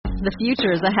The future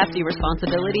is a hefty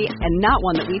responsibility and not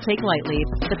one that we take lightly.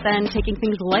 But then, taking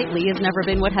things lightly has never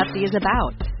been what Hefty is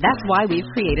about. That's why we've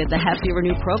created the Hefty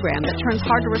Renew program that turns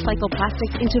hard-to-recycle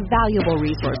plastics into valuable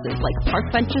resources like park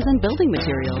benches and building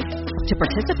materials. To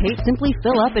participate, simply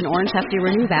fill up an orange Hefty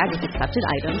Renew bag with accepted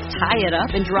items, tie it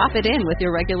up, and drop it in with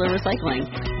your regular recycling.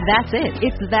 That's it.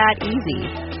 It's that easy.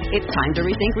 It's time to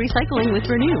rethink recycling with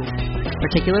Renew.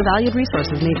 Particular valued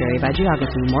resources may vary by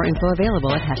geography. More info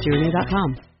available at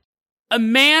heftyrenew.com. A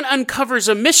man uncovers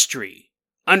a mystery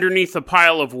underneath a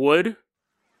pile of wood.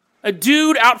 A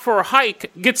dude out for a hike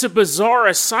gets a bizarre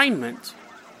assignment.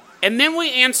 And then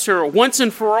we answer once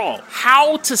and for all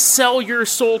how to sell your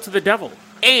soul to the devil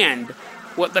and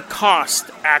what the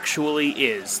cost actually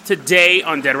is. Today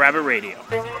on Dead Rabbit Radio.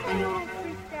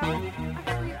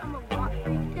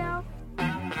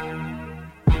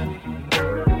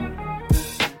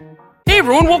 Hey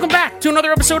everyone, welcome back to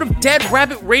another episode of Dead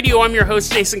Rabbit Radio. I'm your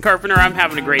host, Jason Carpenter. I'm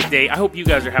having a great day. I hope you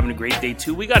guys are having a great day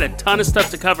too. We got a ton of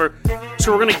stuff to cover,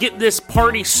 so we're going to get this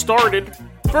party started.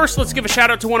 First, let's give a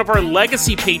shout out to one of our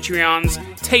legacy Patreons,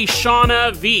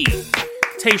 Tayshana V.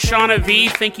 Tayshana V,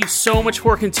 thank you so much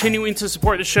for continuing to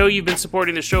support the show. You've been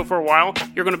supporting the show for a while.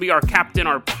 You're going to be our captain,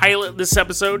 our pilot this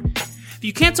episode. If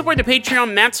you can't support the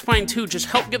Patreon, that's fine too. Just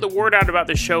help get the word out about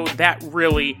the show. That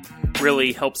really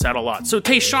helps out a lot. So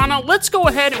Tayshana, let's go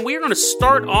ahead and we are going to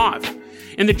start off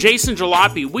in the Jason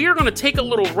Jalopy. We are going to take a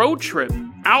little road trip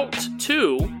out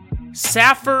to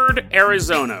Safford,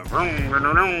 Arizona.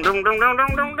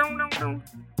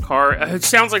 It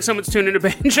sounds like someone's tuning a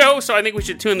banjo, so I think we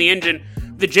should tune the engine.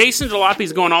 The Jason Jalopy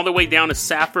is going all the way down to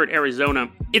Safford,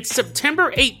 Arizona. It's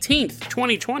September 18th,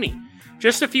 2020.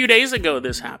 Just a few days ago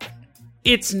this happened.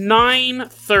 It's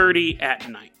 9:30 at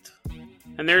night.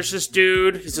 And there's this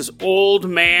dude, he's this old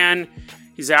man,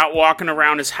 he's out walking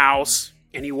around his house,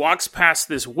 and he walks past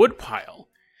this wood pile.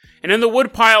 And in the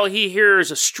wood pile, he hears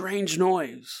a strange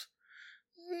noise.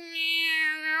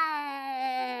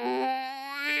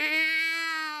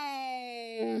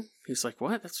 He's like,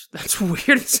 what? That's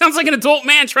weird. It sounds like an adult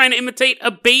man trying to imitate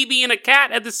a baby and a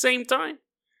cat at the same time.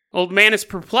 Old man is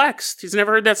perplexed. He's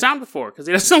never heard that sound before, because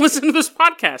he doesn't listen to this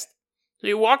podcast. So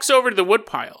he walks over to the wood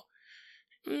pile.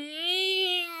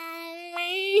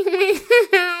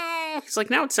 He's like,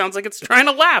 now it sounds like it's trying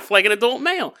to laugh like an adult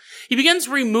male. He begins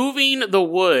removing the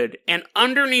wood, and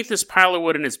underneath this pile of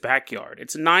wood in his backyard,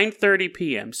 it's 9:30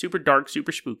 p.m., super dark,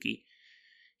 super spooky,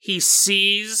 he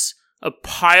sees a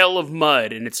pile of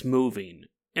mud, and it's moving,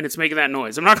 and it's making that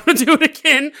noise. I'm not going to do it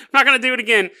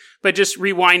again, but just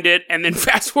rewind it, and then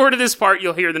fast forward to this part,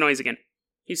 you'll hear the noise again.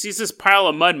 He sees this pile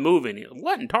of mud moving. He's like,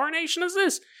 what in tarnation is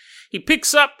this? He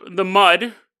picks up the mud,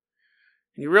 and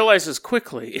he realizes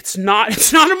quickly, it's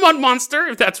not a mud monster,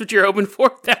 if that's what you're hoping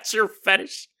for, if that's your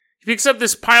fetish. He picks up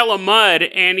this pile of mud,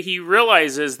 and he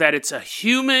realizes that it's a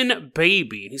human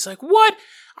baby. And he's like, what?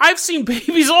 I've seen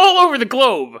babies all over the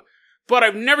globe, but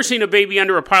I've never seen a baby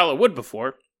under a pile of wood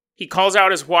before. He calls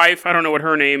out his wife. I don't know what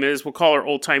her name is. We'll call her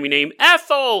old-timey name,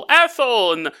 Ethel,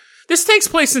 and this takes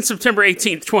place in September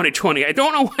 18th, 2020. I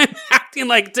don't know why I'm acting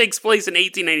like it takes place in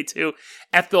 1892.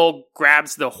 Ethel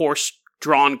grabs the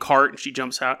horse-drawn cart and she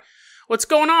jumps out. What's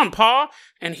going on, Pa?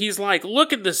 And he's like,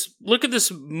 look at this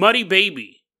muddy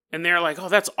baby. And they're like, oh,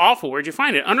 that's awful. Where'd you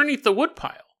find it? Underneath the wood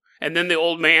pile. And then the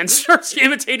old man starts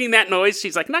imitating that noise.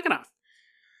 She's like, knock it off.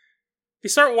 They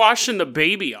start washing the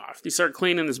baby off. They start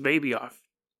cleaning this baby off.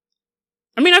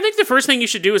 I mean, I think the first thing you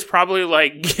should do is probably,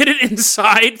 get it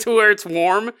inside to where it's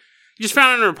warm. You just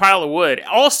found it under a pile of wood.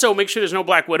 Also, make sure there's no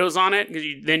black widows on it, because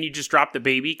then you just drop the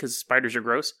baby, because spiders are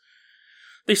gross.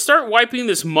 They start wiping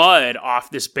this mud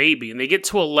off this baby, and they get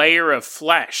to a layer of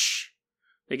flesh.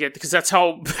 Because that's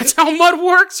how mud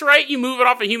works, right? You move it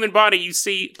off a human body, you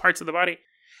see parts of the body.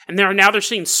 And now they're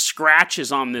seeing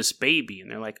scratches on this baby, and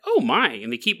they're like, oh my,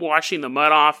 and they keep washing the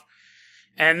mud off.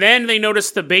 And then they notice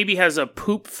the baby has a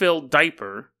poop-filled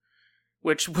diaper,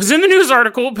 which was in the news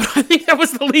article, but I think that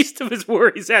was the least of his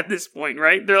worries at this point,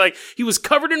 right? They're like, he was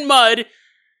covered in mud,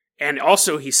 and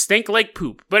also he stank like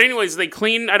poop. But anyways, they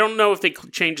clean, I don't know if they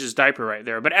changed his diaper right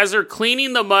there, but as they're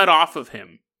cleaning the mud off of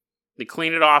him, they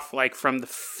clean it off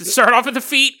start off at the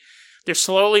feet, they're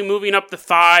slowly moving up the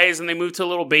thighs, and they move to a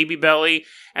little baby belly,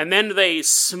 and then they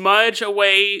smudge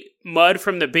away mud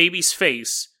from the baby's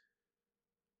face.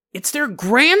 It's their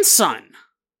grandson.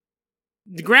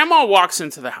 The grandma walks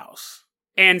into the house.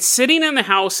 And sitting in the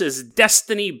house is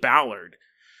Destiny Ballard.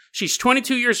 She's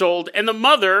 22 years old and the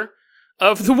mother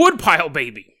of the woodpile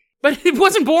baby. But it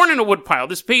wasn't born in a woodpile.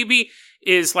 This baby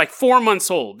is 4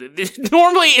 months old. It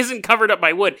normally isn't covered up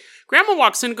by wood. Grandma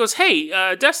walks in and goes,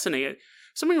 hey, Destiny,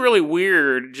 something really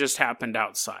weird just happened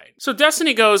outside. So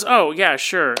Destiny goes, oh, yeah,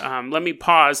 sure. Let me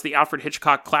pause the Alfred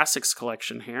Hitchcock Classics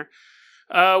collection here.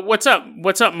 What's up?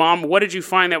 What's up, Mom? What did you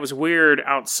find that was weird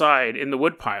outside in the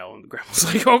woodpile? And Grandma's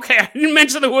like, okay, I didn't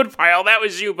mention the woodpile. That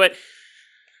was you, but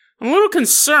I'm a little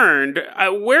concerned.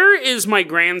 Where is my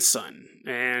grandson?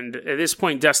 And at this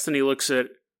point, Destiny looks at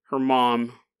her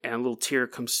mom, and a little tear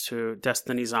comes to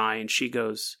Destiny's eye, and she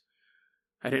goes,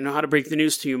 I didn't know how to break the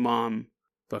news to you, Mom,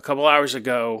 but a couple hours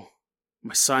ago,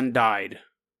 my son died.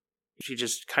 She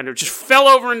just kind of just fell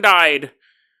over and died.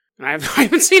 And I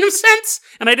haven't seen him since,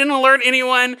 and I didn't alert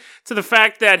anyone to the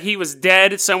fact that he was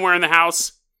dead somewhere in the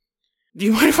house. Do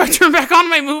you mind if I turn back on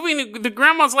my movie? And the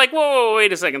grandma's like, whoa,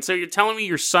 wait a second. So you're telling me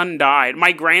your son died?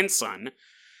 My grandson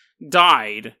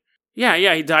died.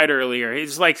 Yeah, he died earlier.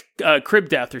 It's like crib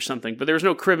death or something, but there was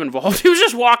no crib involved. He was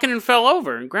just walking and fell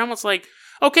over. And Grandma's like,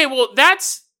 okay, well,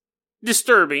 that's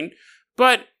disturbing,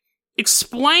 but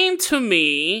explain to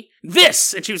me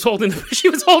this. And she was holding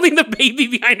the baby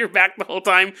behind her back the whole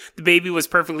time. The baby was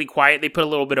perfectly quiet. They put a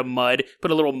little bit of mud,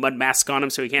 put a little mud mask on him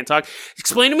so he can't talk.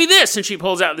 Explain to me this. And she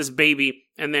pulls out this baby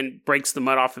and then breaks the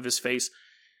mud off of his face.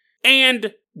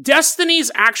 And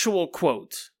Destiny's actual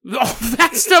quote. Oh,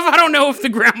 that stuff, I don't know if the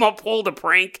grandma pulled a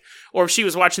prank or if she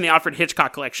was watching the Alfred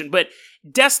Hitchcock collection, but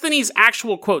Destiny's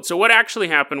actual quote. So what actually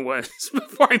happened was,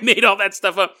 before I made all that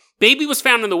stuff up, baby was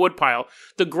found in the woodpile.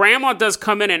 The grandma does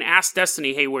come in and ask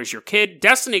Destiny, hey, where's your kid?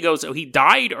 Destiny goes, oh, he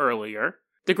died earlier.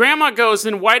 The grandma goes,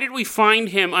 then why did we find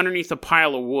him underneath a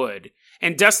pile of wood?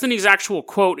 And Destiny's actual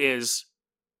quote is,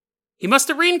 he must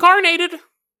have reincarnated.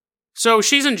 So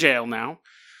she's in jail now.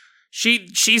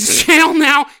 She's in jail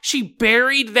now. She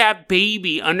buried that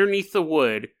baby underneath the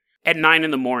wood at 9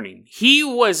 a.m. He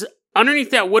was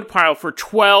underneath that woodpile for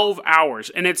 12 hours.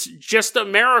 And it's just a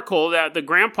miracle that the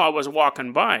grandpa was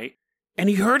walking by. And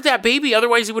he heard that baby.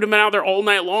 Otherwise, he would have been out there all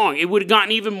night long. It would have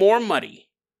gotten even more muddy.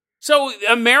 So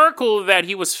a miracle that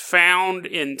he was found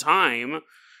in time.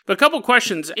 But a couple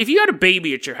questions. If you had a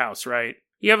baby at your house, right?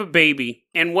 You have a baby,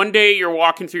 and one day you're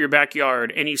walking through your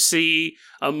backyard, and you see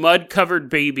a mud-covered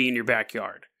baby in your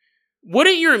backyard.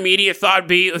 Wouldn't your immediate thought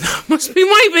be, that must be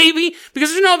my baby?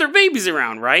 Because there's no other babies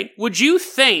around, right? Would you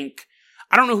think,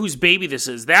 I don't know whose baby this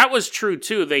is. That was true,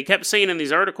 too. They kept saying in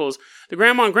these articles, the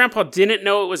grandma and grandpa didn't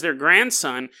know it was their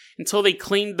grandson until they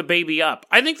cleaned the baby up.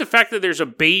 I think the fact that there's a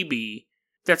baby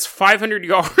that's 500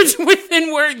 yards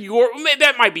within where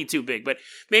that might be too big, but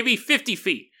maybe 50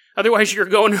 feet. Otherwise, you're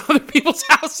going to other people's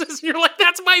houses, and you're like,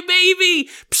 that's my baby!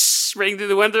 Psst, ring through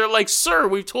the window. They're like, sir,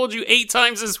 we've told you 8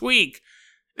 times this week.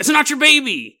 It's not your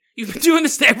baby. You've been doing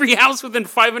this to every house within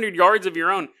 500 yards of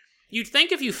your own. You'd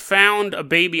think if you found a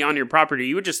baby on your property,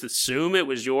 you would just assume it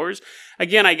was yours.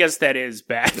 Again, I guess that is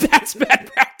bad. That's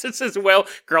bad practice as well.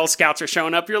 Girl Scouts are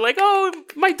showing up. You're like, oh,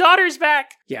 my daughter's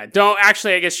back. Yeah,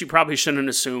 I guess you probably shouldn't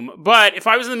assume. But if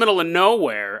I was in the middle of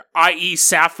nowhere, i.e.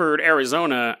 Safford,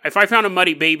 Arizona, if I found a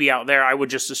muddy baby out there, I would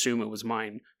just assume it was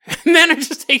mine. And then I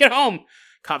just take it home.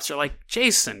 Cops are like,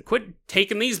 Jason, quit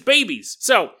taking these babies.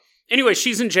 So, anyway,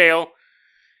 she's in jail.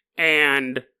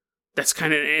 And that's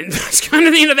kind of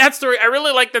the end of that story. I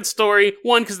really like that story.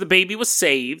 1, because the baby was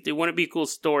saved. It wouldn't be a cool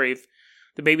story if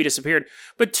the baby disappeared.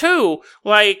 But 2,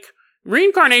 like,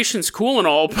 reincarnation's cool and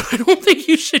all, but I don't think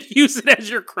you should use it as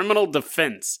your criminal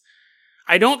defense.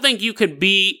 I don't think you could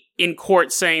be in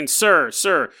court saying, sir,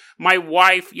 my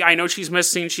wife, I know she's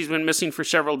missing. She's been missing for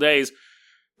several days.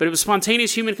 But it was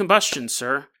spontaneous human combustion,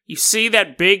 sir. You see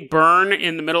that big burn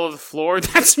in the middle of the floor?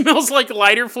 That smells like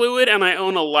lighter fluid, and I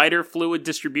own a lighter fluid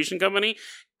distribution company.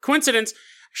 Coincidence,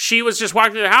 she was just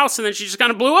walking through the house, and then she just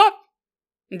kind of blew up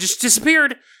and just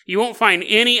disappeared. You won't find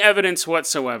any evidence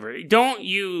whatsoever. Don't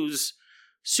use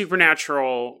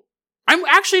supernatural. Now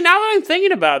that I'm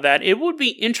thinking about that, it would be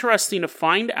interesting to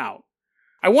find out.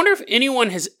 I wonder if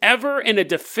anyone has ever, in a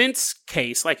defense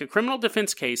case, like a criminal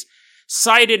defense case,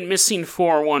 cited Missing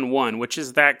 411, which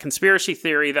is that conspiracy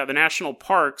theory that the national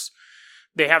parks,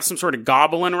 they have some sort of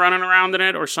goblin running around in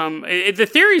it, or the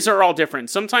theories are all different.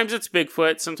 Sometimes it's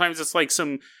Bigfoot, sometimes it's like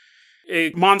some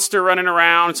monster running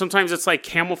around, sometimes it's like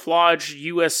camouflage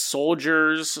U.S.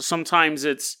 soldiers, sometimes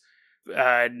it's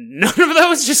none of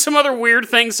those, just some other weird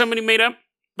thing somebody made up.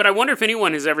 But I wonder if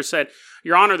anyone has ever said,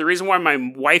 Your Honor, the reason why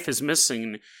my wife is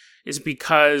missing is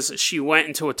because she went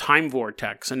into a time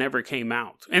vortex and never came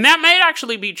out. And that may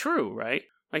actually be true, right?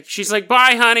 Like, she's like,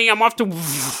 bye, honey, I'm off to...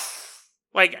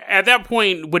 Like, at that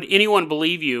point, would anyone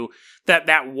believe you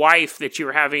that wife that you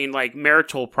were having, like,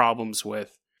 marital problems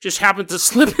with just happened to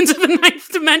slip into the 9th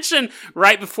dimension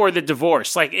right before the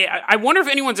divorce? Like, I wonder if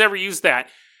anyone's ever used that.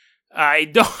 I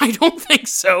don't think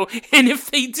so. And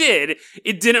if they did,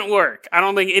 it didn't work. I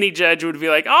don't think any judge would be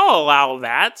like, I'll allow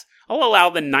that. I'll allow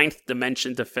the ninth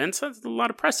dimension defense. That's a lot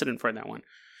of precedent for that one.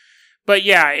 But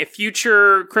yeah, if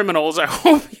future criminals, I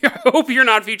hope you're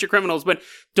not future criminals, but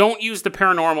don't use the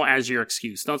paranormal as your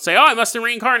excuse. Don't say, I must have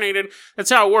reincarnated.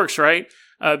 That's how it works, right?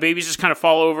 Babies just kind of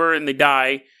fall over and they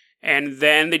die, and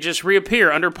then they just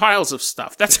reappear under piles of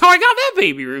stuff. That's how I got that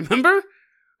baby, remember?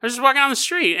 I was just walking down the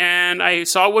street, and I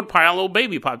saw a wood pile, a little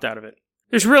baby popped out of it.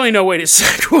 There's really no way to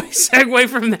segue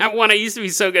from that one. I used to be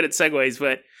so good at segues,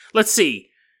 but let's see.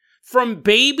 From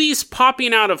babies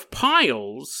popping out of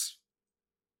piles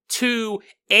to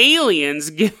aliens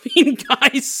giving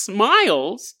guys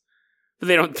smiles. But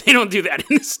they don't do that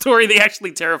in the story. They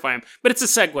actually terrify him. But it's a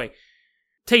segue.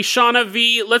 Tayshana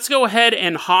V, let's go ahead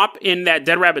and hop in that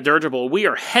Dead Rabbit dirigible. We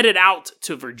are headed out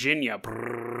to Virginia.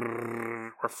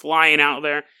 We're flying out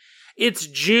there. It's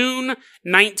June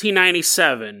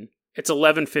 1997. It's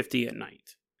 11:50 at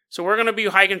night. So we're going to be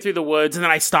hiking through the woods, and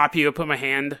then I stop you, put my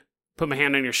hand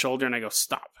on your shoulder, and I go,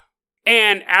 stop.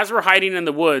 And as we're hiding in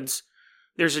the woods,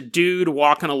 there's a dude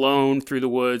walking alone through the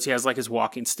woods. He has like his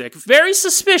walking stick. Very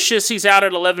suspicious. He's out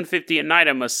at 11:50 at night,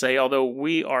 I must say, although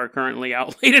we are currently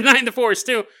out late at night in the forest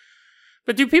too.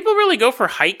 But do people really go for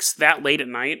hikes that late at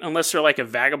night unless they're like a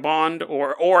vagabond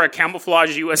or a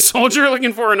camouflaged U.S. soldier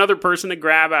looking for another person to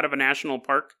grab out of a national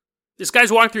park? This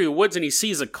guy's walking through the woods and he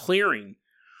sees a clearing.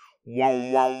 UFO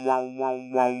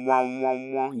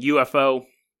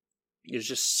is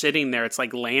just sitting there. It's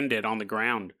like landed on the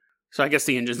ground. So I guess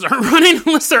the engines aren't running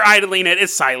unless they're idling it.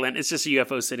 It's silent. It's just a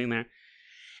UFO sitting there.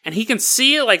 And he can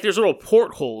see like there's little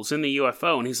portholes in the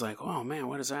UFO. And he's like, oh man,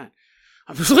 what is that?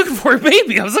 I was looking for a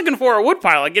baby. I was looking for a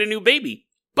woodpile. I get a new baby.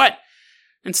 But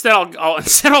instead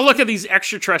I'll look at these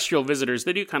extraterrestrial visitors.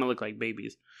 They do kind of look like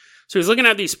babies. So he's looking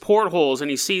at these portholes and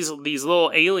he sees these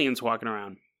little aliens walking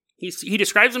around. He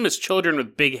describes them as children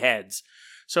with big heads.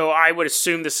 So I would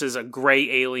assume this is a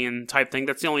gray alien type thing.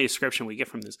 That's the only description we get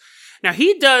from this. Now,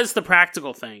 he does the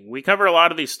practical thing. We cover a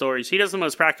lot of these stories. He does the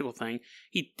most practical thing.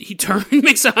 He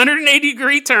makes a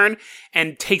 180-degree turn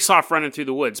and takes off running through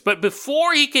the woods. But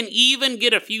before he can even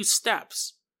get a few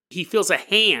steps, he feels a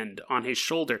hand on his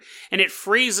shoulder, and it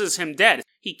freezes him dead.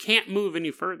 He can't move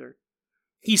any further.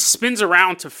 He spins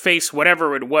around to face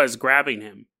whatever it was grabbing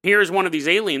him. Here's one of these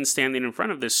aliens standing in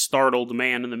front of this startled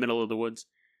man in the middle of the woods.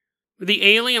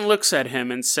 The alien looks at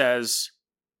him and says,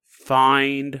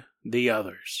 "Find the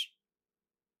others."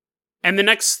 And the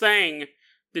next thing,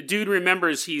 the dude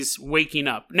remembers he's waking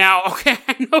up. Now, okay,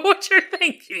 I know what you're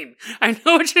thinking.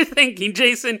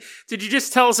 Jason, did you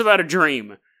just tell us about a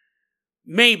dream?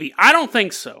 Maybe. I don't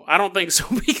think so.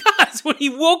 Because when he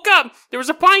woke up, there was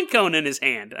a pine cone in his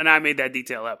hand. And I made that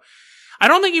detail up. I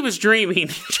don't think he was dreaming,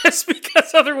 just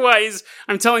because otherwise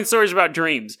I'm telling stories about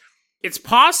dreams. It's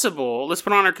possible, let's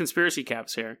put on our conspiracy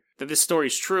caps here, that this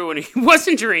story's true and he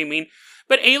wasn't dreaming.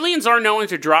 But aliens are known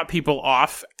to drop people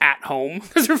off at home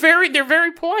because they're very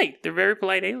polite. They're very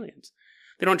polite aliens.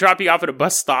 They don't drop you off at a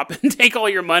bus stop and take all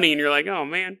your money and you're like, oh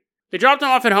man. They dropped him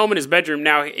off at home in his bedroom.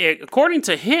 Now, according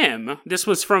to him, this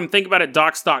was from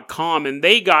thinkaboutit.docs.com and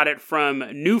they got it from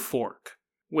NUFORC,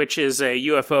 which is a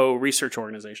UFO research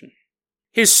organization.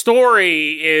 His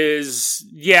story is,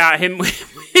 him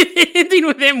ending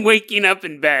with him waking up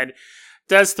in bed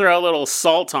does throw a little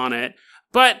salt on it.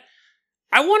 But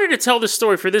I wanted to tell this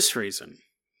story for this reason.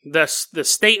 The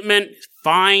statement,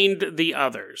 find the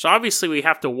others. Obviously, we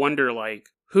have to wonder, like,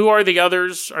 who are the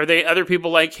others? Are they other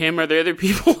people like him? Are there other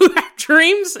people who have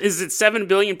dreams? Is it 7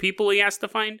 billion people he has to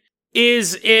find?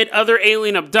 Is it other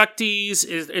alien abductees?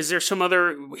 Is there some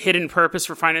other hidden purpose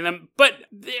for finding them? But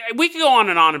we could go on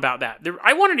and on about that.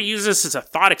 I wanted to use this as a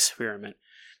thought experiment.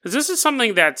 Because this is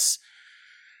something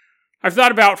I've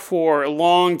thought about for a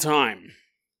long time.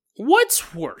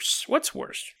 What's worse?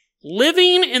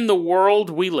 Living in the world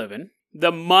we live in,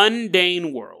 the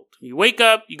mundane world. You wake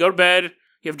up, you go to bed,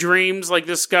 you have dreams like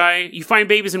this guy, you find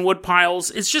babies in wood piles.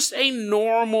 It's just a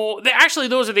normal... Actually,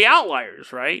 those are the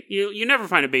outliers, right? You never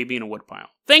find a baby in a wood pile,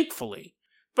 thankfully.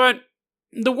 But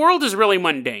the world is really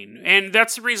mundane, and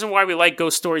that's the reason why we like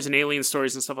ghost stories and alien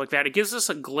stories and stuff like that. It gives us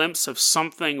a glimpse of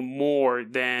something more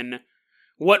than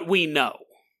what we know.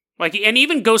 And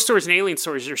even ghost stories and alien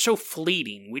stories are so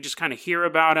fleeting. We just kind of hear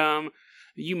about them.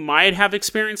 You might have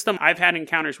experienced them. I've had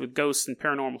encounters with ghosts and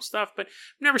paranormal stuff, but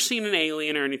I've never seen an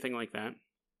alien or anything like that.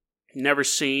 Never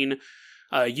seen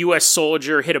a U.S.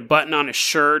 soldier hit a button on his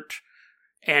shirt,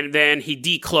 and then he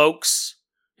decloaks,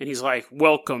 and he's like,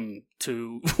 welcome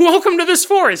to this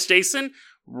forest, Jason.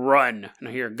 run. And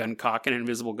I hear a gun cock and an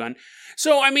invisible gun.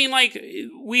 So, I mean, like,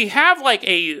 we have, like,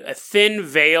 a thin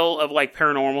veil of, like,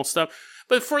 paranormal stuff.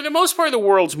 But for the most part, the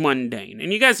world's mundane.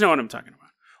 And you guys know what I'm talking about.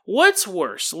 What's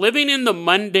worse, living in the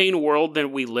mundane world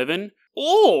that we live in,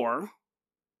 or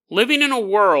living in a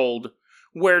world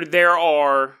where there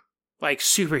are, like,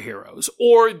 superheroes,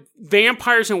 or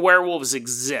vampires and werewolves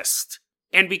exist?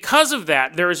 And because of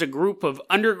that, there is a group of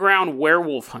underground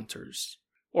werewolf hunters,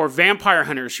 or vampire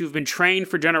hunters who've been trained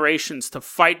for generations to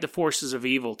fight the forces of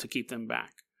evil to keep them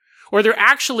back. Or there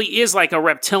actually is like a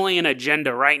reptilian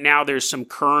agenda. Right now, there's some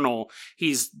colonel.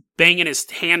 He's banging his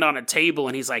hand on a table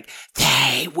and he's like,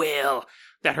 they will.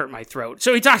 That hurt my throat.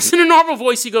 So he talks in a normal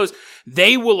voice. He goes,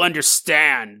 they will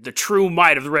understand the true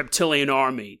might of the reptilian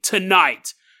army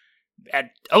tonight.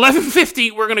 At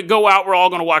 11:50, we're going to go out. We're all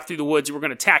going to walk through the woods. We're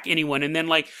going to attack anyone. And then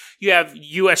like you have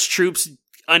U.S. troops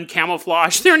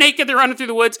uncamouflaged. They're naked. They're running through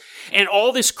the woods. And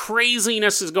all this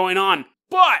craziness is going on.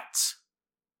 But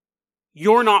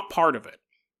you're not part of it.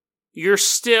 You're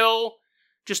still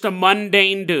just a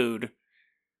mundane dude.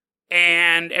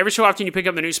 And every so often you pick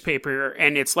up the newspaper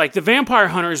and it's like the vampire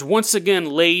hunters once again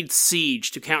laid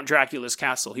siege to Count Dracula's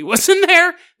castle. He wasn't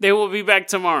there. They will be back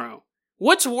tomorrow.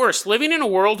 What's worse, living in a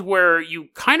world where you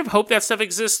kind of hope that stuff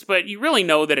exists, but you really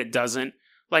know that it doesn't?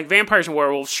 Like vampires and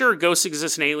werewolves, sure, ghosts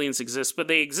exist and aliens exist, but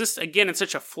they exist, again, in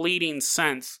such a fleeting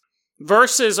sense.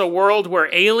 Versus a world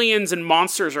where aliens and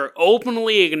monsters are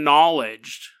openly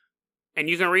acknowledged. And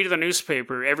you can read the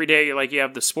newspaper every day, like you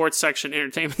have the sports section,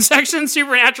 entertainment section,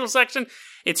 supernatural section.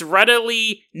 It's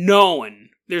readily known.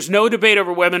 There's no debate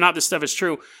over whether or not this stuff is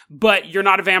true. But you're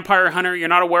not a vampire hunter. You're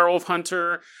not a werewolf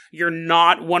hunter. You're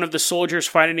not one of the soldiers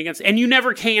fighting against. And you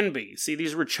never can be. See,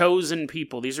 these were chosen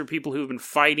people. These are people who have been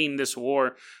fighting this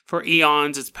war for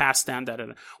eons. It's passed down.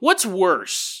 What's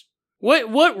worse?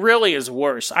 What really is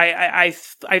worse? I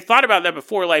thought about that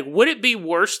before. Like, would it be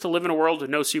worse to live in a world with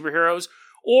no superheroes,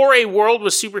 or a world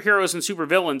with superheroes and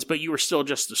supervillains, but you were still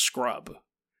just a scrub?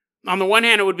 On the one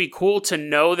hand, it would be cool to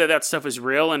know that that stuff is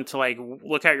real, and to like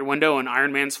look out your window and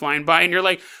Iron Man's flying by, and you're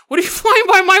like, "What are you flying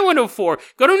by my window for?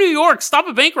 Go to New York, stop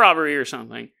a bank robbery or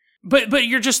something." But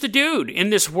you're just a dude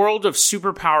in this world of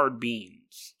superpowered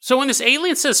beings. So when this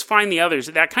alien says "find the others,"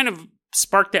 that kind of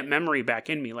sparked that memory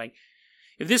back in me. Like,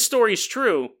 if this story is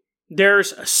true,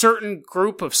 there's a certain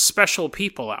group of special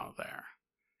people out there.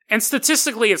 And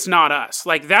statistically, it's not us.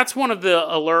 Like, that's one of the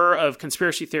allure of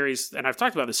conspiracy theories, and I've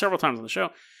talked about this several times on the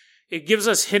show. It gives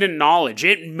us hidden knowledge.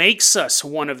 It makes us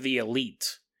one of the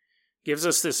elite. It gives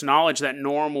us this knowledge that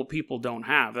normal people don't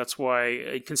have. That's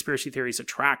why conspiracy theories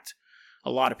attract a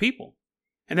lot of people.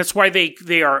 And that's why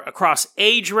they are across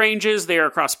age ranges, they are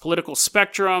across political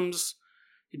spectrums.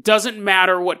 It doesn't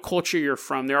matter what culture you're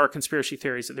from. There are conspiracy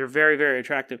theories that they're very, very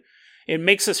attractive. It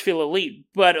makes us feel elite,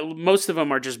 but most of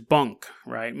them are just bunk,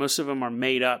 right? Most of them are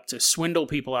made up to swindle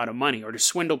people out of money or to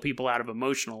swindle people out of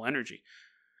emotional energy.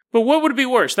 But what would be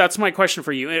worse? That's my question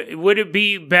for you. Would it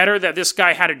be better that this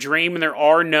guy had a dream and there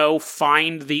are no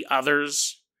find the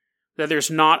others? That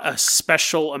there's not a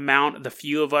special amount, the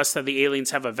few of us that the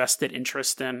aliens have a vested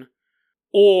interest in?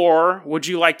 Or would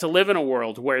you like to live in a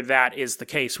world where that is the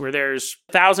case, where there's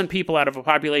 1,000 people out of a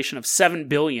population of 7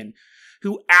 billion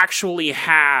who actually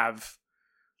have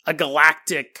a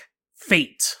galactic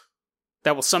fate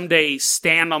that will someday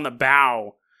stand on the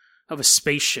bow of a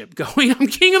spaceship going, "I'm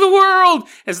king of the world,"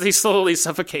 as they slowly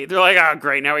suffocate? They're like, "Oh,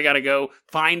 great, now we gotta go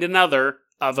find another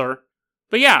other."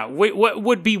 But yeah, what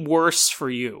would be worse for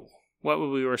you? What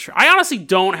would be worse for you? I honestly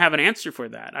don't have an answer for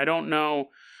that. I don't know.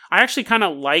 I actually kind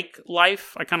of like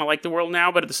life. I kind of like the world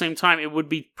now, but at the same time, it would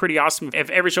be pretty awesome if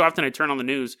every so often I turn on the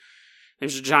news,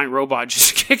 there's a giant robot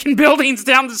just kicking buildings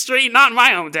down the street. Not in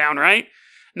my hometown, right?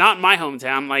 Not in my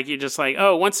hometown. Like, you're just like,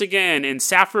 oh, once again, in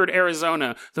Safford,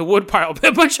 Arizona, the woodpile,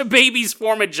 a bunch of babies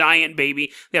form a giant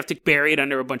baby. They have to bury it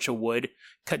under a bunch of wood,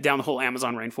 cut down the whole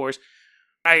Amazon rainforest.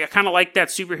 I kind of like that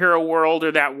superhero world,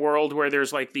 or that world where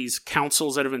there's like these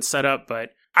councils that have been set up,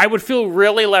 but I would feel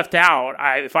really left out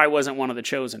if I wasn't one of the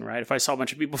chosen, right? If I saw a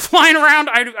bunch of people flying around,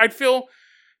 I'd feel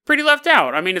pretty left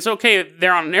out. I mean, it's okay if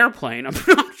they're on an airplane. I'm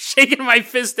not shaking my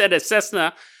fist at a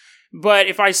Cessna. But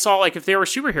if I saw, like, if they were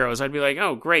superheroes, I'd be like,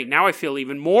 oh, great, now I feel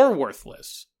even more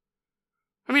worthless.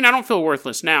 I mean, I don't feel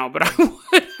worthless now, but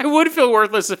I would feel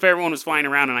worthless if everyone was flying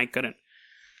around and I couldn't.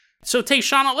 So,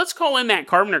 Tayshana, let's call in that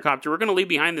Carpenter copter. We're going to leave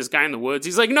behind this guy in the woods.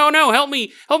 He's like, no, help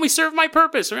me serve my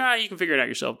purpose. You can figure it out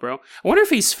yourself, bro. I wonder if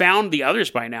he's found the others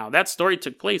by now. That story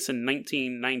took place in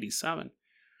 1997.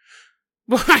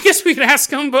 Well, I guess we could ask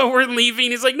him, but we're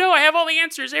leaving. He's like, no, I have all the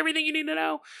answers, everything you need to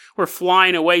know. We're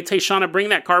flying away. Tayshana, bring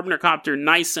that Carpenter copter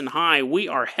nice and high. We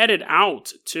are headed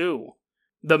out to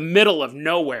the middle of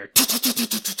nowhere.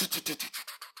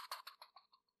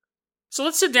 So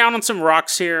let's sit down on some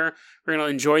rocks here. We're going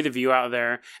to enjoy the view out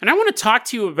there. And I want to talk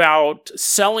to you about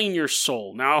selling your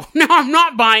soul. Now, I'm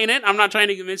not buying it. I'm not trying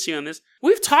to convince you on this.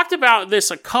 We've talked about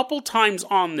this a couple times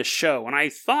on the show, and I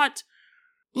thought,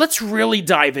 let's really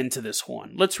dive into this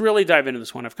one.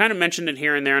 I've kind of mentioned it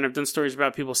here and there, and I've done stories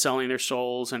about people selling their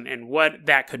souls and what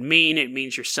that could mean. It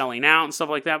means you're selling out and stuff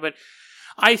like that. But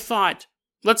I thought,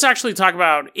 let's actually talk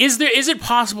about, is it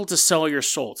possible to sell your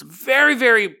soul? It's a very,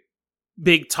 very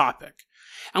big topic.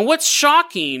 And what's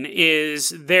shocking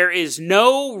is there is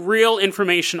no real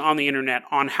information on the internet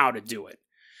on how to do it.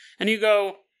 And you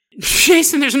go,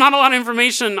 Jason, there's not a lot of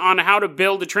information on how to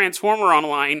build a transformer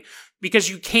online because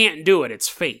you can't do it. It's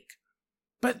fake.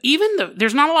 But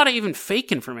there's not a lot of even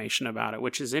fake information about it,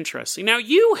 which is interesting. Now,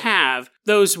 you have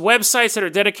those websites that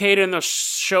are dedicated and they'll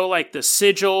show like the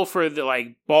sigil for the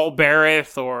like Baal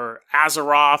Berith or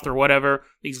Azeroth or whatever,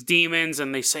 these demons,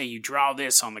 and they say you draw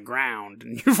this on the ground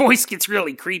and your voice gets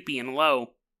really creepy and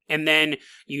low. And then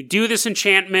you do this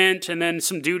enchantment and then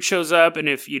some dude shows up, and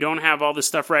if you don't have all this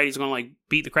stuff right, he's going to like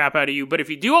beat the crap out of you. But if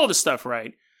you do all this stuff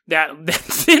right, that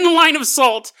thin line of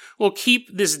salt will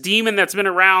keep this demon that's been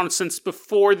around since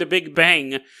before the Big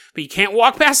Bang. But you can't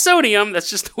walk past sodium. That's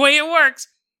just the way it works.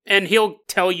 And he'll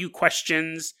tell you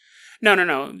questions. No.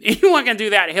 Anyone can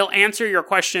do that. He'll answer your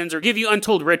questions or give you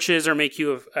untold riches or make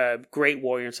you a great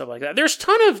warrior and stuff like that. There's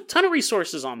ton of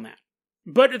resources on that.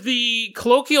 But the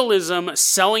colloquialism,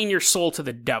 selling your soul to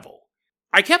the devil.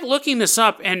 I kept looking this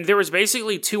up, and there was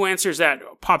basically two answers that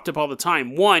popped up all the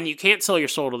time. One, you can't sell your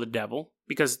soul to the devil,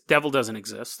 because devil doesn't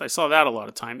exist. I saw that a lot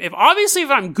of time. If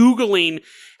I'm Googling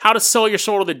how to sell your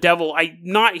soul to the devil, I'm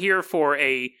not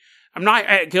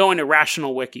going to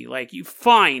Rational Wiki. Like, you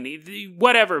fine,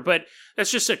 whatever, but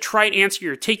that's just a trite answer.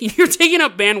 You're taking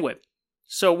up bandwidth.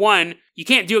 So one, you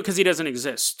can't do it because he doesn't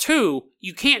exist. Two,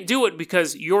 you can't do it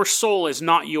because your soul is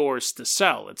not yours to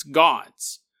sell. It's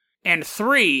God's. And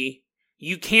three,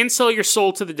 you can sell your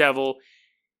soul to the devil.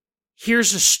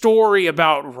 Here's a story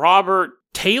about Robert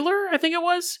Taylor, I think it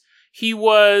was. He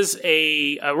was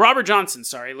Robert Johnson,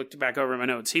 sorry, I looked back over my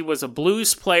notes. He was a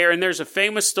blues player, and there's a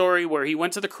famous story where he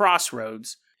went to the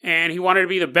crossroads, and he wanted to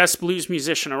be the best blues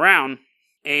musician around,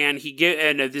 and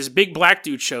this big black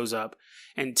dude shows up,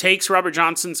 and takes Robert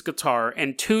Johnson's guitar,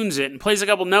 and tunes it, and plays a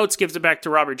couple notes, gives it back to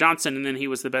Robert Johnson, and then he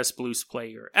was the best blues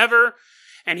player ever.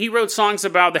 And he wrote songs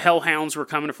about the hellhounds were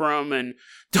coming from, and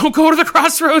don't go to the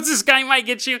crossroads, this guy might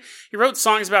get you. He wrote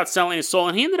songs about selling his soul,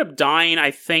 and he ended up dying,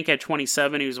 I think, at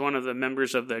 27. He was one of the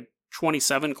members of the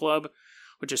 27 Club,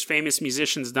 which is famous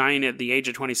musicians dying at the age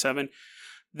of 27.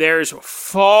 There's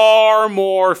far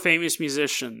more famous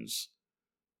musicians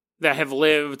that have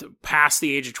lived past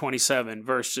the age of 27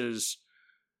 versus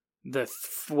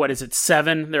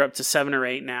seven? They're up to 7 or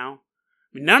 8 now.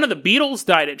 I mean, none of the Beatles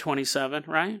died at 27,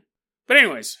 right? But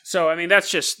anyways, so, I mean,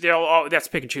 that's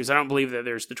pick and choose. I don't believe that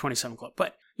there's the 27 Club.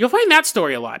 But you'll find that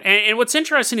story a lot. And what's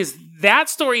interesting is that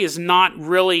story is not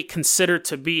really considered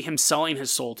to be him selling his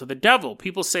soul to the devil.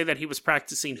 People say that he was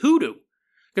practicing hoodoo.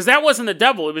 Because that wasn't the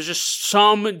devil. It was just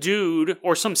some dude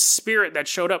or some spirit that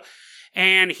showed up.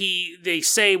 And they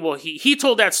say, well, he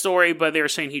told that story, but they were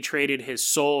saying he traded his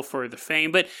soul for the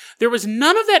fame. But there was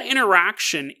none of that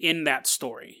interaction in that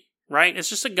story, right? It's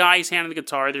just a guy, he's handing the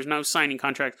guitar. There's no signing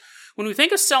contract. When we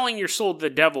think of selling your soul to the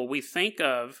devil, we think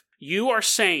of, you are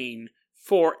saying,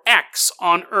 for X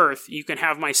on earth, you can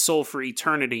have my soul for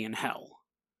eternity in hell.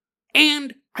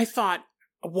 And I thought,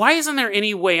 why isn't there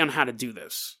any way on how to do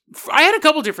this? I had a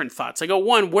couple different thoughts. I go,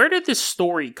 one, where did this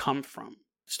story come from?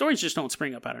 Stories just don't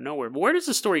spring up out of nowhere. But where does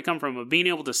the story come from of being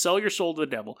able to sell your soul to the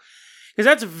devil? Because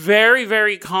that's very,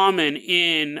 very common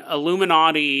in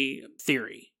Illuminati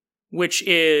theory, which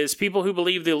is people who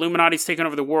believe the Illuminati's taken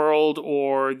over the world,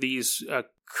 or these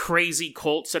crazy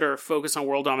cults that are focused on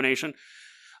world domination.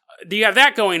 You have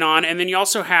that going on, and then you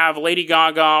also have Lady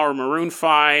Gaga or Maroon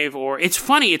 5, or it's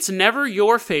funny, it's never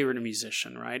your favorite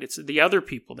musician, right? It's the other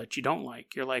people that you don't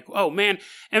like. You're like, oh man,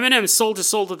 Eminem sold his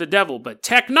soul to the devil, but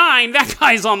Tech Nine, that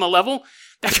guy's on the level.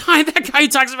 That guy who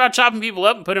talks about chopping people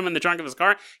up and put him in the trunk of his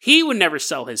car, he would never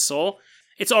sell his soul.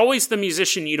 It's always the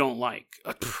musician you don't like.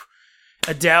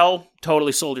 Adele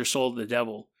totally sold her soul to the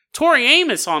devil. Tori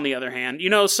Amos, on the other hand,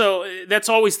 so that's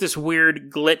always this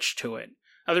weird glitch to it.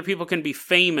 Other people can be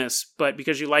famous, but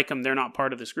because you like them, they're not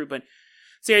part of this group. But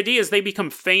the idea is they become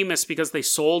famous because they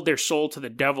sold their soul to the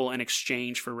devil in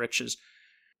exchange for riches.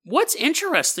 What's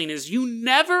interesting is you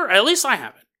never, at least I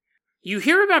haven't, you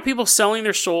hear about people selling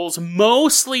their souls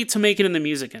mostly to make it in the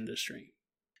music industry.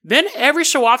 Then every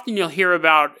so often you'll hear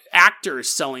about actors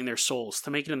selling their souls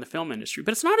to make it in the film industry,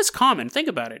 but it's not as common. Think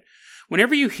about it.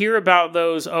 Whenever you hear about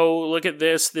those, oh, look at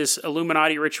this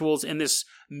Illuminati rituals in this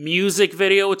music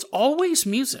video, it's always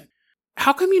music.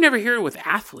 How come you never hear it with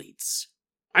athletes?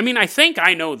 I mean, I think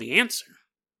I know the answer,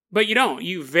 but you don't.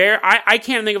 I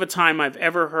can't think of a time I've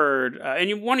ever heard,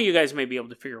 and one of you guys may be able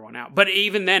to figure one out, but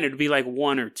even then it'd be like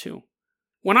one or two.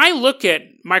 When I look at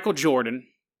Michael Jordan,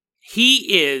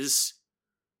 he is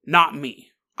not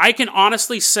me. I can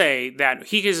honestly say that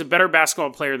he is a better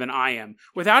basketball player than I am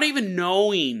without even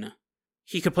knowing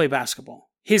he could play basketball.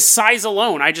 His size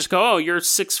alone, I just go, oh, you're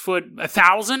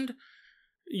 6'1,000"?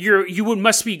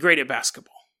 Must be great at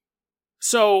basketball.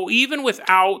 So even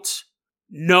without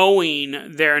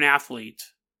knowing they're an athlete,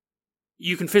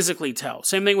 you can physically tell.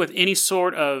 Same thing with any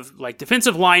sort of like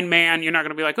defensive lineman. You're not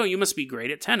going to be like, oh, you must be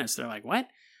great at tennis. They're like, what?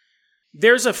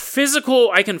 There's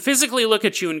I can physically look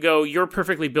at you and go, you're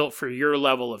perfectly built for your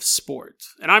level of sport.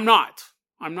 And I'm not.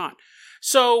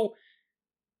 So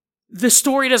the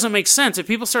story doesn't make sense. If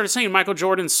people started saying Michael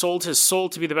Jordan sold his soul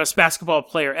to be the best basketball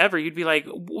player ever, you'd be like,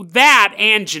 that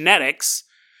and genetics.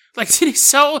 Like, did he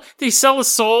sell his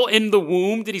soul in the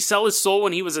womb? Did he sell his soul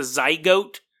when he was a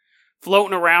zygote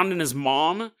floating around in his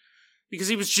mom? Because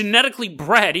he was genetically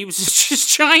bred. He was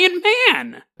just a giant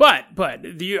man. But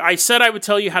I said I would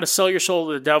tell you how to sell your soul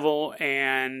to the devil,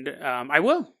 and I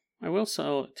will. I will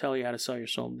tell you how to sell your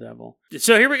soul to the devil.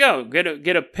 So here we go.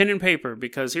 Get a pen and paper,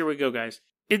 because here we go, guys.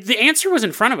 The answer was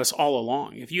in front of us all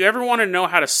along. If you ever want to know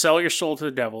how to sell your soul to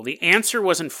the devil, the answer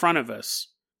was in front of us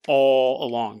all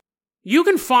along.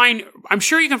 I'm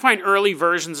sure you can find early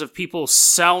versions of people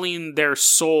selling their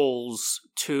souls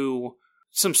to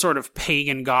some sort of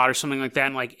pagan god or something like that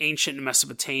in like ancient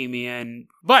Mesopotamia.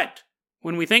 But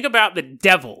when we think about the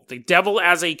devil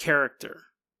as a character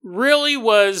really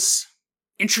was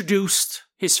introduced,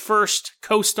 his first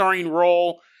co-starring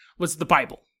role was the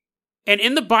Bible. And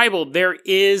in the Bible, there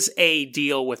is a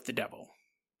deal with the devil.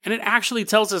 And it actually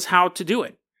tells us how to do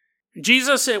it.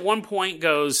 Jesus at one point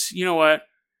goes, you know what?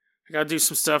 I gotta do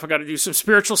some stuff. I gotta do some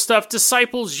spiritual stuff.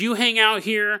 Disciples, you hang out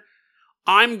here.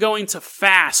 I'm going to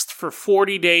fast for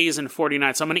 40 days and 40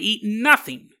 nights. I'm going to eat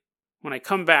nothing. When I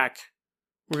come back,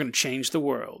 we're going to change the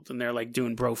world. And they're like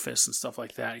doing bro fists and stuff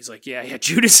like that. He's like, yeah.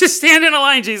 Judas is standing in a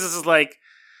line. Jesus is like,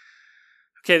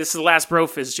 okay, this is the last bro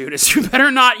fist, Judas. You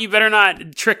better not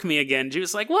trick me again.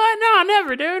 Judas is like, what? No,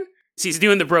 never, dude. So he's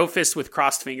doing the bro fist with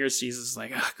crossed fingers. Jesus is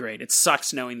like, oh, great. It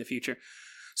sucks knowing the future.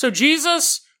 So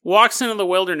Jesus walks into the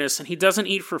wilderness, and he doesn't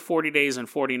eat for 40 days and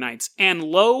 40 nights. And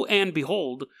lo and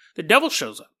behold, the devil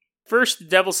shows up. First, the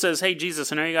devil says, hey,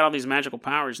 Jesus, I know you got all these magical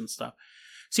powers and stuff.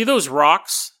 See those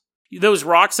rocks? Those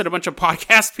rocks that a bunch of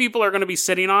podcast people are going to be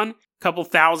sitting on a couple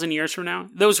thousand years from now?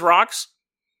 Those rocks,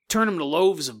 turn them to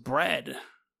loaves of bread.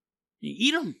 You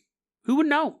eat them. Who would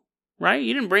know? Right?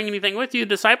 You didn't bring anything with you.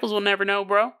 The disciples will never know,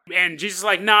 bro. And Jesus is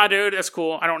like, nah, dude, that's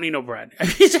cool. I don't need no bread.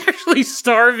 He's actually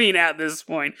starving at this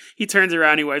point. He turns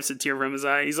around, he wipes a tear from his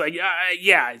eye. He's like,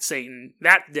 yeah, Satan,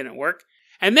 that didn't work.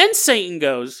 And then Satan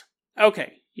goes,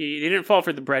 okay, you didn't fall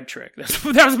for the bread trick.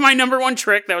 That was my number one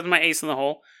trick. That was my ace in the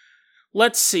hole.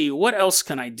 Let's see, what else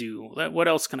can I do? What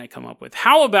else can I come up with?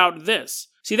 How about this?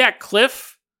 See that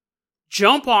cliff?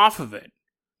 Jump off of it.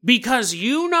 Because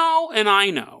you know and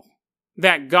I know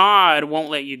that God won't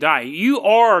let you die. You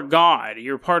are God.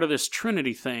 You're part of this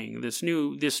Trinity thing, this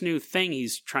new thing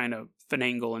he's trying to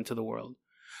finagle into the world.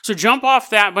 So jump off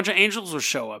that, a bunch of angels will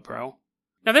show up, bro.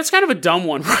 Now that's kind of a dumb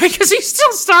one, right? Because he's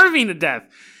still starving to death.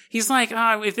 He's like,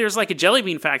 if there's like a jelly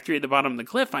bean factory at the bottom of the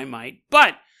cliff, I might.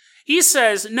 But he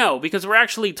says no, because we're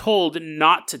actually told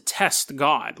not to test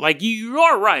God. Like, you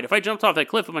are right. If I jumped off that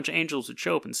cliff, a bunch of angels would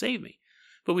show up and save me.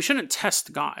 But we shouldn't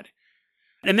test God.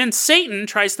 And then Satan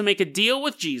tries to make a deal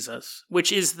with Jesus,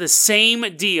 which is the same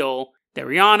deal that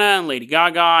Rihanna and Lady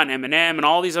Gaga and Eminem and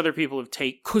all these other people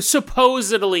have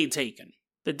supposedly taken.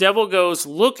 The devil goes,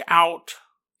 look out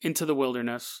into the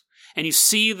wilderness, and you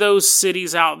see those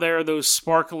cities out there, those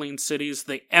sparkling cities,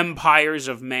 the empires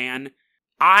of man.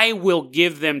 I will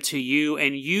give them to you,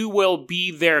 and you will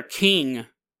be their king.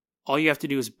 All you have to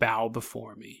do is bow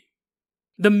before me.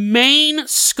 The main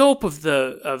scope of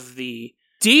the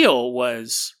deal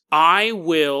was, I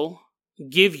will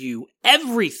give you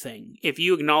everything if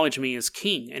you acknowledge me as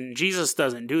king. And Jesus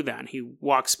doesn't do that. He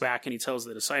walks back and he tells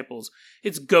the disciples,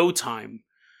 it's go time.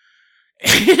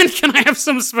 And can I have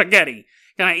some spaghetti?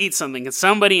 Can I eat something? Can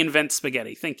somebody invent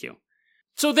spaghetti? Thank you.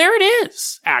 So there it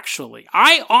is, actually.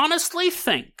 I honestly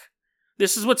think,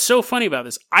 this is what's so funny about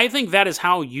this, I think that is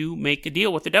how you make a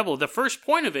deal with the devil. The first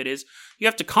point of it is you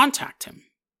have to contact him.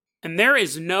 And there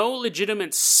is no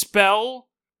legitimate spell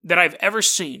that I've ever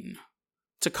seen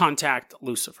to contact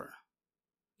Lucifer.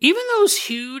 Even those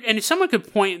huge, and someone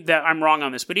could point that I'm wrong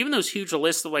on this, but even those huge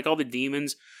lists of like all the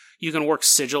demons you can work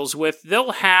sigils with,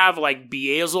 they'll have like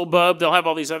Beelzebub, they'll have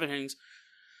all these other things.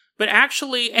 But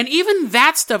actually, and even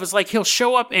that stuff is like he'll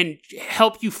show up and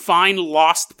help you find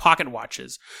lost pocket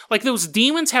watches. Like those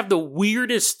demons have the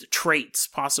weirdest traits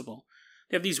possible.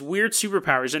 They have these weird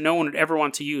superpowers that no one would ever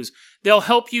want to use. They'll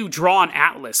help you draw an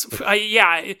atlas.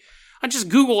 I just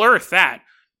Google Earth that.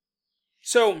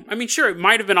 So, I mean, sure, it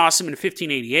might have been awesome in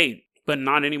 1588, but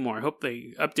not anymore. I hope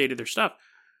they updated their stuff.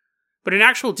 But an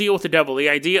actual deal with the devil, the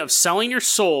idea of selling your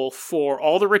soul for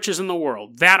all the riches in the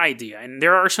world, that idea, and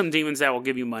there are some demons that will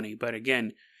give you money, but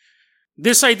again,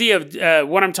 this idea of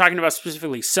what I'm talking about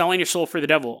specifically, selling your soul for the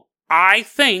devil, I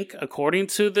think, according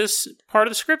to this part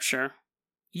of the scripture,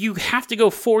 you have to go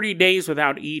 40 days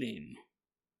without eating.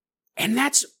 And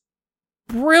that's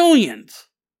brilliant.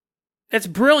 That's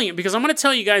brilliant, because I'm going to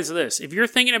tell you guys this. If you're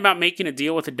thinking about making a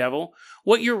deal with the devil,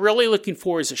 what you're really looking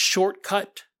for is a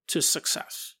shortcut to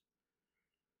success.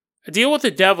 A deal with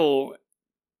the devil,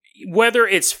 whether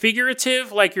it's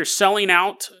figurative, like you're selling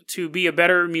out to be a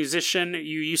better musician,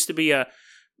 you used to be a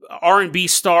R&B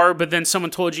star, but then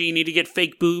someone told you need to get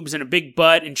fake boobs and a big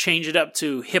butt and change it up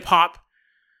to hip-hop.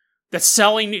 That's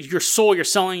selling your soul, you're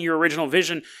selling your original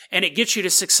vision, and it gets you to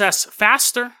success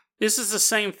faster. This is the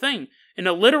same thing. In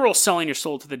a literal selling your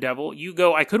soul to the devil, you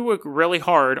go, I could work really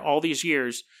hard all these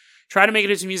years, try to make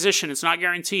it as a musician, it's not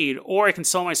guaranteed, or I can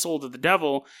sell my soul to the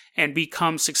devil and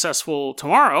become successful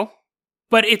tomorrow.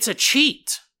 But it's a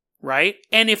cheat, right?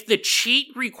 And if the cheat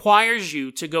requires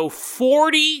you to go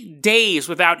 40 days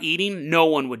without eating, no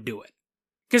one would do it.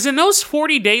 Because in those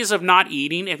 40 days of not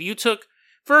eating, if you took,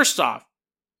 first off,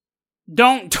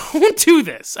 don't do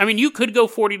this. I mean, you could go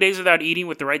 40 days without eating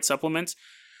with the right supplements,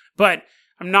 but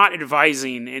I'm not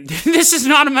advising. This is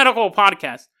not a medical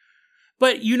podcast.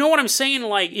 But you know what I'm saying?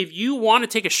 Like, if you want to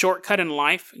take a shortcut in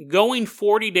life, going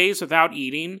 40 days without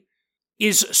eating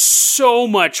is so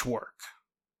much work.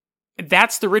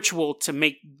 That's the ritual to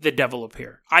make the devil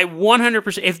appear. I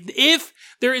 100%, if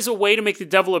there is a way to make the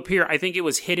devil appear, I think it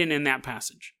was hidden in that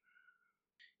passage.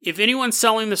 If anyone's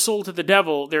selling the soul to the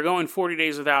devil, they're going 40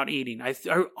 days without eating. I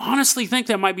honestly think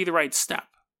that might be the right step.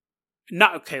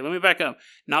 Okay, let me back up.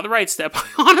 Not the right step. I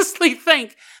honestly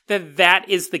think that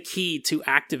is the key to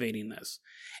activating this.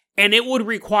 And it would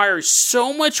require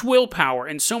so much willpower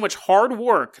and so much hard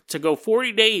work to go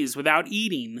 40 days without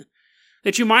eating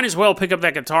that you might as well pick up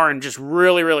that guitar and just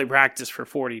really, really practice for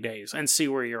 40 days and see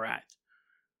where you're at.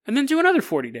 And then do another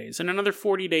 40 days and another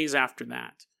 40 days after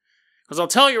that. Because I'll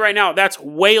tell you right now, that's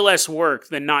way less work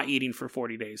than not eating for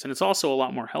 40 days. And it's also a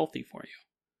lot more healthy for you.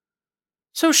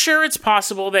 So sure, it's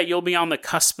possible that you'll be on the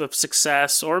cusp of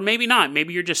success, or maybe not.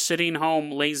 Maybe you're just sitting home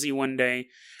lazy one day.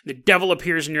 The devil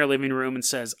appears in your living room and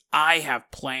says, I have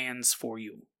plans for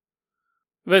you.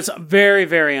 But it's very,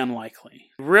 very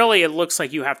unlikely. Really, it looks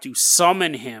like you have to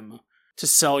summon him to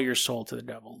sell your soul to the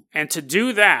devil. And to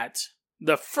do that,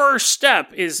 the first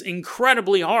step is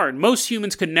incredibly hard. Most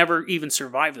humans could never even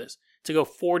survive this, to go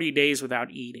 40 days without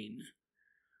eating.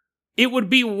 It would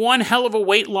be one hell of a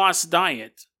weight loss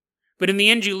diet. But in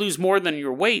the end, you lose more than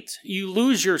your weight. You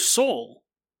lose your soul.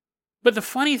 But the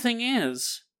funny thing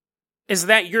is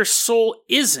that your soul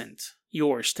isn't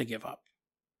yours to give up.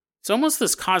 It's almost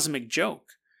this cosmic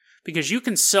joke. Because you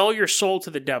can sell your soul to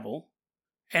the devil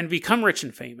and become rich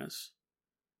and famous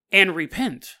and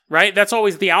repent, right? That's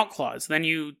always the out clause. Then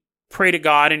you pray to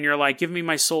God and you're like, give me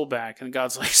my soul back. And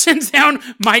God's like, sends down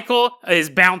Michael, his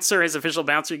bouncer, his official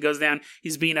bouncer. He goes down,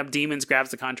 he's beating up demons,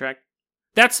 grabs the contract.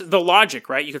 That's the logic,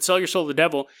 right? You could sell your soul to the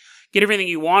devil, get everything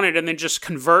you wanted, and then just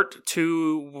convert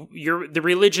to the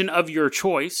religion of your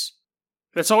choice.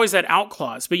 That's always that out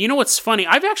clause. But you know what's funny?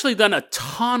 I've actually done a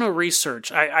ton of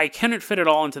research. I cannot fit it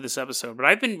all into this episode, but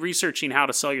I've been researching how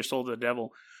to sell your soul to the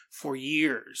devil for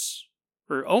years,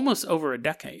 for almost over a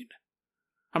decade.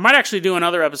 I might actually do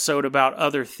another episode about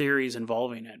other theories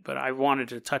involving it, but I wanted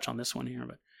to touch on this one here.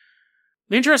 But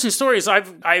the interesting story is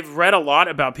I've read a lot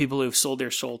about people who've sold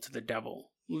their soul to the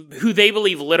devil, who they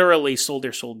believe literally sold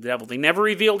their soul to the devil. They never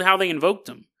revealed how they invoked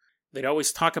him. They'd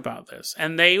always talk about this.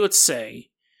 And they would say,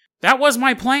 that was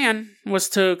my plan, was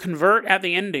to convert at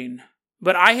the ending.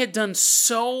 But I had done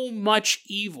so much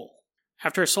evil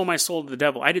after I sold my soul to the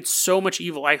devil. I did so much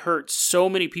evil. I hurt so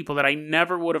many people that I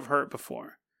never would have hurt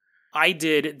before. I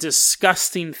did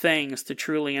disgusting things to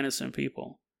truly innocent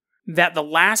people. That the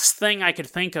last thing I could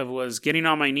think of was getting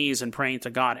on my knees and praying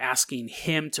to God, asking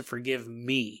him to forgive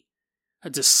me. A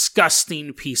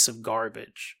disgusting piece of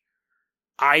garbage.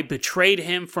 I betrayed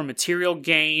him for material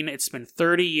gain. It's been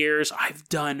 30 years. I've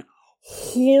done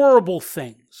horrible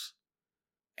things.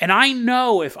 And I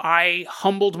know if I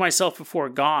humbled myself before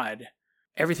God,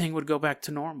 everything would go back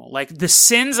to normal. Like, the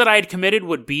sins that I had committed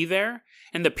would be there,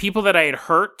 and the people that I had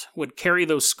hurt would carry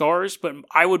those scars, but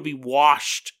I would be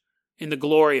washed in the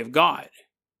glory of God.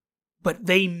 But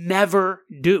they never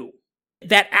do.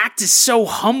 That act is so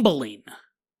humbling.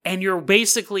 And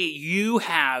you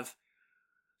have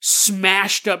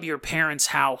smashed up your parents'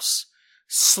 house,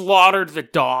 slaughtered the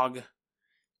dog,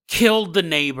 killed the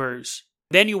neighbors.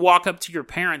 Then you walk up to your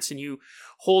parents and you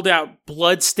hold out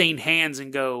blood-stained hands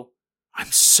and go,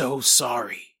 "I'm so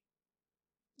sorry."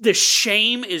 The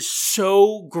shame is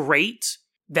so great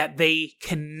that they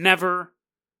can never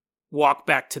walk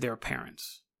back to their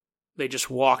parents. They just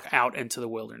walk out into the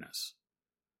wilderness.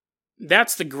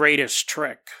 That's the greatest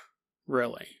trick,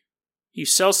 really. You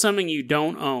sell something you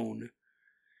don't own,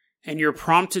 and you're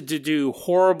prompted to do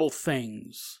horrible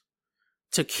things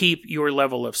to keep your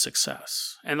level of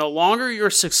success. And the longer you're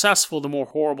successful, the more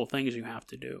horrible things you have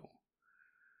to do.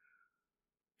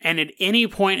 And at any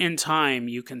point in time,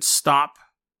 you can stop,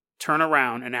 turn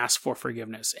around, and ask for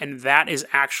forgiveness. And that is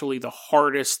actually the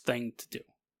hardest thing to do.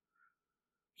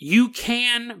 You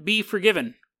can be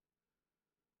forgiven,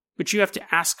 but you have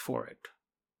to ask for it.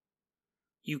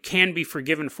 You can be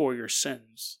forgiven for your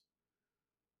sins.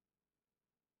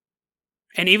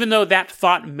 And even though that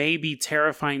thought may be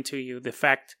terrifying to you, the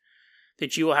fact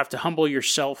that you will have to humble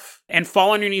yourself and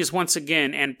fall on your knees once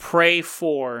again and pray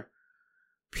for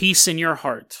peace in your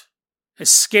heart, as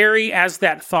scary as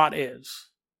that thought is,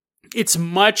 it's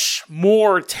much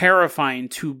more terrifying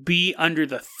to be under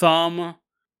the thumb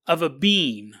of a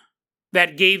being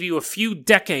that gave you a few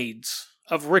decades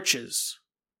of riches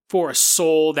for a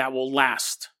soul that will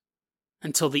last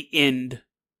until the end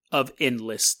of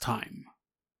endless time.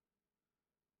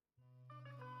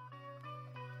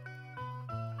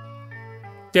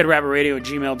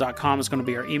 DeadRabbitRadio@gmail.com is going to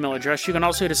be our email address. You can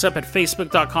also hit us up at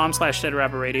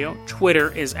Facebook.com/DeadRabbitRadio.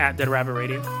 Twitter is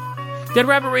 @DeadRabbitRadio. Dead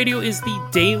Rabbit Radio is the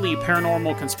daily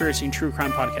paranormal, conspiracy, and true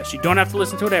crime podcast. You don't have to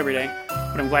listen to it every day,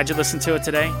 but I'm glad you listened to it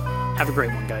today. Have a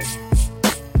great one, guys.